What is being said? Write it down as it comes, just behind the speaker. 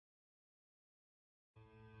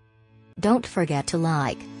Don't forget to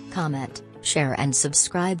like, comment, share and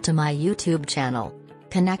subscribe to my YouTube channel.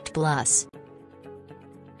 Connect Plus.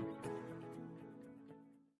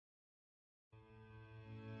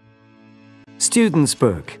 Student's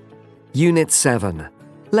Book, Unit 7,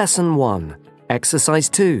 Lesson 1, Exercise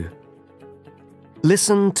 2.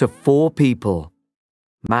 Listen to 4 people.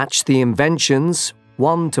 Match the inventions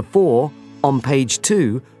 1 to 4 on page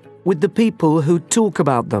 2 with the people who talk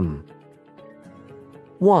about them.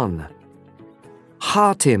 1.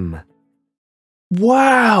 Hartim.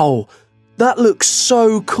 Wow! That looks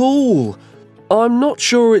so cool! I'm not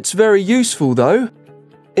sure it's very useful though.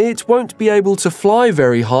 It won't be able to fly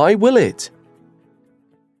very high, will it?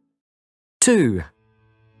 2.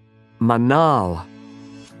 Manal.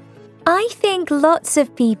 I think lots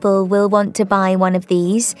of people will want to buy one of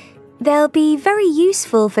these. They'll be very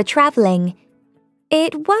useful for travelling.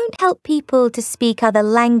 It won't help people to speak other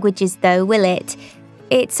languages though, will it?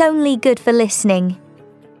 It's only good for listening.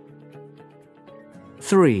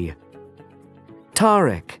 3.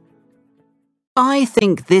 Tariq. I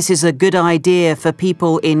think this is a good idea for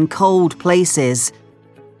people in cold places.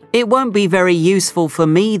 It won't be very useful for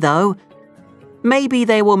me though. Maybe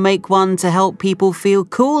they will make one to help people feel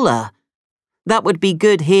cooler. That would be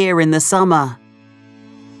good here in the summer.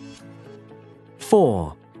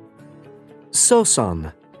 4.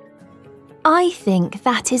 Sosan. I think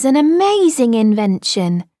that is an amazing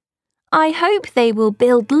invention. I hope they will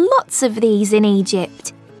build lots of these in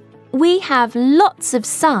Egypt. We have lots of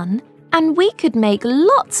sun and we could make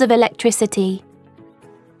lots of electricity.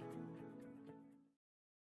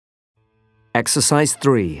 Exercise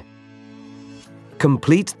 3.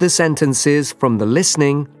 Complete the sentences from the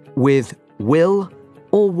listening with will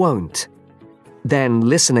or won't. Then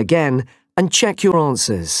listen again and check your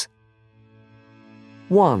answers.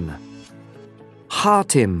 1.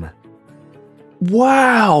 Hartim.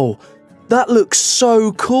 Wow! That looks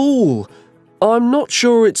so cool! I'm not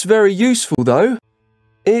sure it's very useful though.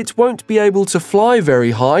 It won't be able to fly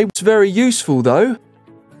very high. It's very useful though.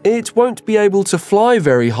 It won't be able to fly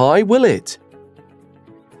very high, will it?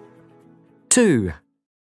 2.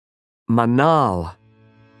 Manal.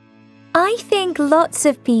 I think lots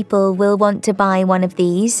of people will want to buy one of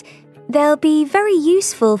these. They'll be very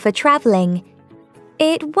useful for travelling.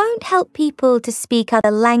 It won't help people to speak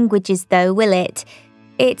other languages though, will it?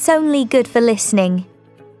 It's only good for listening.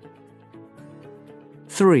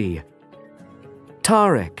 3.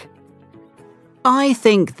 Tariq. I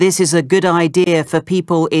think this is a good idea for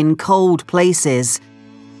people in cold places.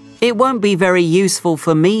 It won't be very useful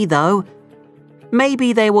for me though.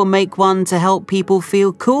 Maybe they will make one to help people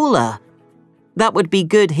feel cooler. That would be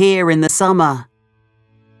good here in the summer.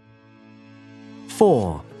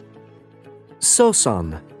 4.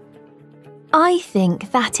 Sosan. I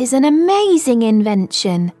think that is an amazing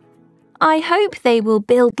invention. I hope they will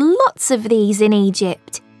build lots of these in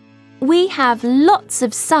Egypt. We have lots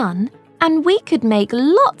of sun and we could make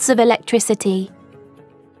lots of electricity.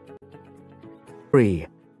 3.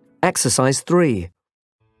 Exercise 3.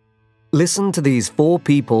 Listen to these 4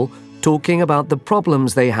 people talking about the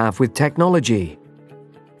problems they have with technology.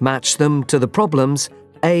 Match them to the problems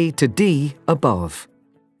A to D above.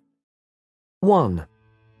 1.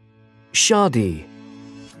 Shadi.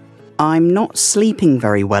 I'm not sleeping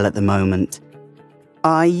very well at the moment.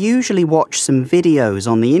 I usually watch some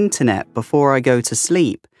videos on the internet before I go to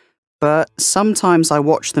sleep, but sometimes I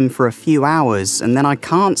watch them for a few hours and then I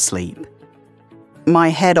can't sleep. My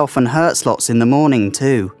head often hurts lots in the morning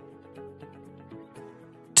too.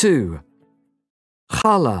 2.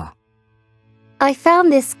 Khala. I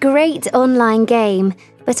found this great online game,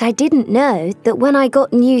 but I didn't know that when I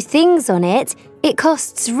got new things on it, it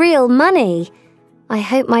costs real money. I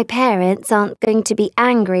hope my parents aren't going to be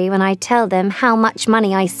angry when I tell them how much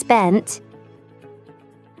money I spent.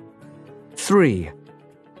 3.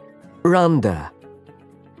 Randa.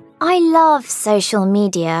 I love social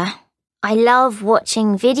media. I love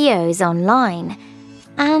watching videos online.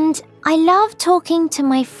 And I love talking to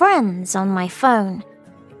my friends on my phone.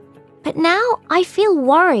 But now I feel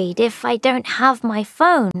worried if I don't have my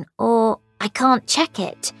phone or I can't check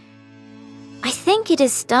it. I think it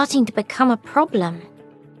is starting to become a problem.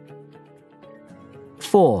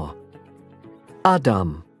 4.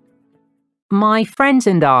 Adam. My friends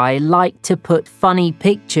and I like to put funny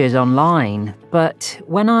pictures online, but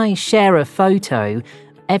when I share a photo,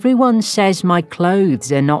 everyone says my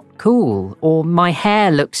clothes are not cool or my hair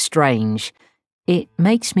looks strange. It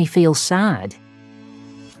makes me feel sad.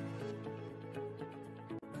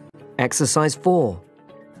 Exercise 4.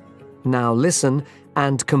 Now listen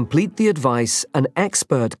and complete the advice an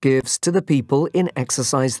expert gives to the people in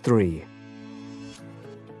Exercise 3.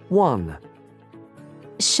 1.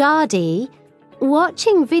 Shadi,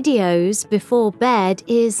 watching videos before bed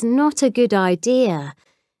is not a good idea.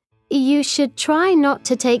 You should try not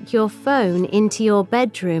to take your phone into your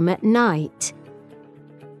bedroom at night.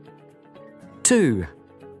 2.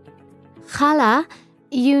 Khala,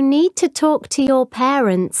 you need to talk to your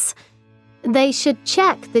parents. They should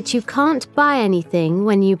check that you can't buy anything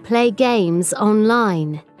when you play games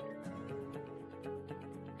online.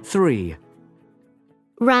 3.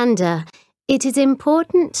 Randa, it is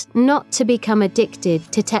important not to become addicted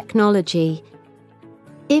to technology.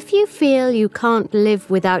 If you feel you can't live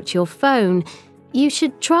without your phone, you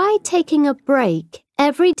should try taking a break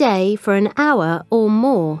every day for an hour or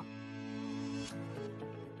more.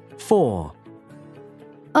 4.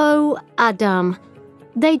 Oh, Adam,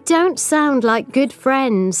 they don't sound like good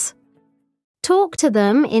friends. Talk to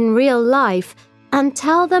them in real life and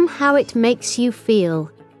tell them how it makes you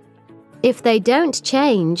feel. If they don't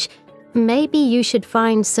change, maybe you should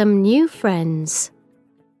find some new friends.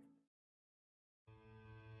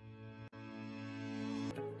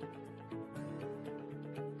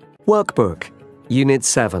 Workbook, Unit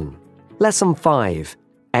 7, Lesson 5,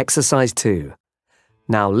 Exercise 2.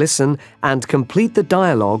 Now listen and complete the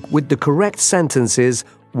dialogue with the correct sentences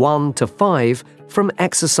 1 to 5 from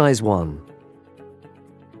Exercise 1.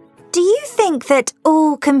 Do you think that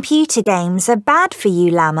all computer games are bad for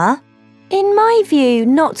you, Lama? In my view,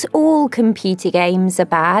 not all computer games are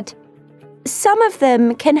bad. Some of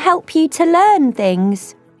them can help you to learn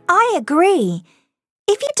things. I agree.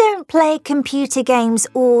 If you don't play computer games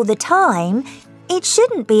all the time, it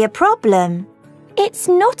shouldn't be a problem. It's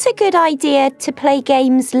not a good idea to play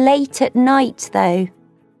games late at night, though.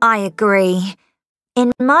 I agree.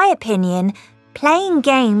 In my opinion, playing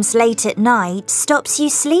games late at night stops you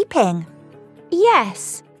sleeping.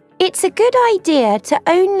 Yes, it's a good idea to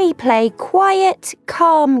only play quiet,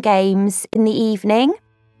 calm games in the evening.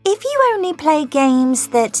 If you only play games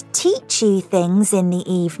that teach you things in the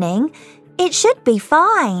evening, it should be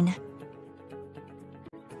fine.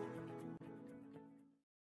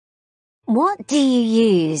 What do you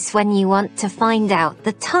use when you want to find out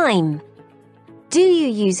the time? Do you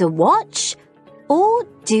use a watch or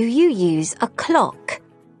do you use a clock?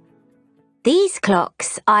 These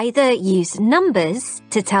clocks either use numbers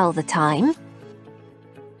to tell the time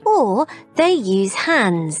or they use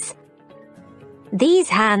hands. These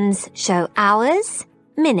hands show hours,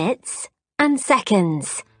 minutes, and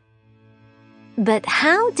seconds. But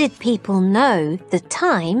how did people know the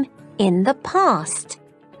time in the past?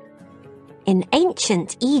 In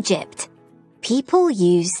ancient Egypt, people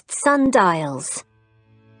used sundials.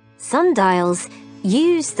 Sundials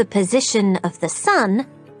use the position of the sun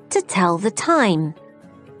to tell the time.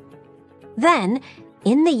 Then,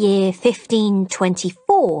 in the year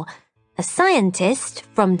 1524, a scientist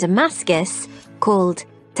from Damascus called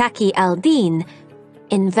Taqi al-Din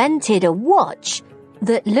invented a watch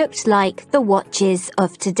that looked like the watches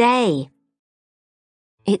of today.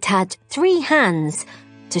 It had 3 hands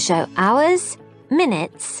to show hours,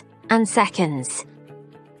 minutes, and seconds.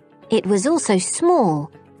 It was also small,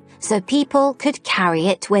 so people could carry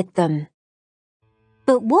it with them.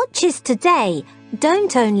 But watches today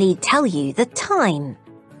don't only tell you the time.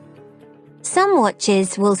 Some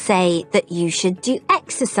watches will say that you should do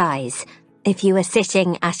exercise if you are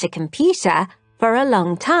sitting at a computer for a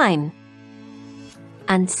long time.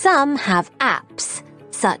 And some have apps,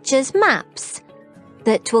 such as maps,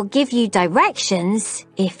 that will give you directions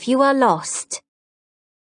if you are lost.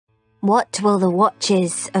 What will the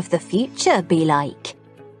watches of the future be like?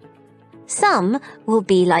 Some will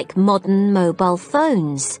be like modern mobile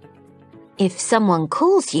phones. If someone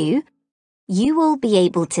calls you, you will be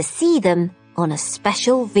able to see them on a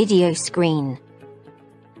special video screen.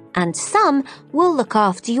 And some will look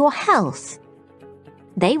after your health.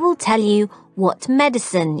 They will tell you what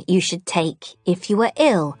medicine you should take if you are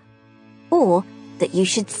ill, or that you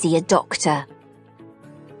should see a doctor.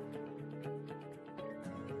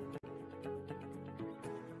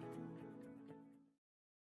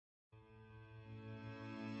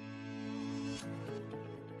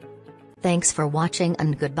 Thanks for watching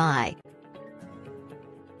and goodbye.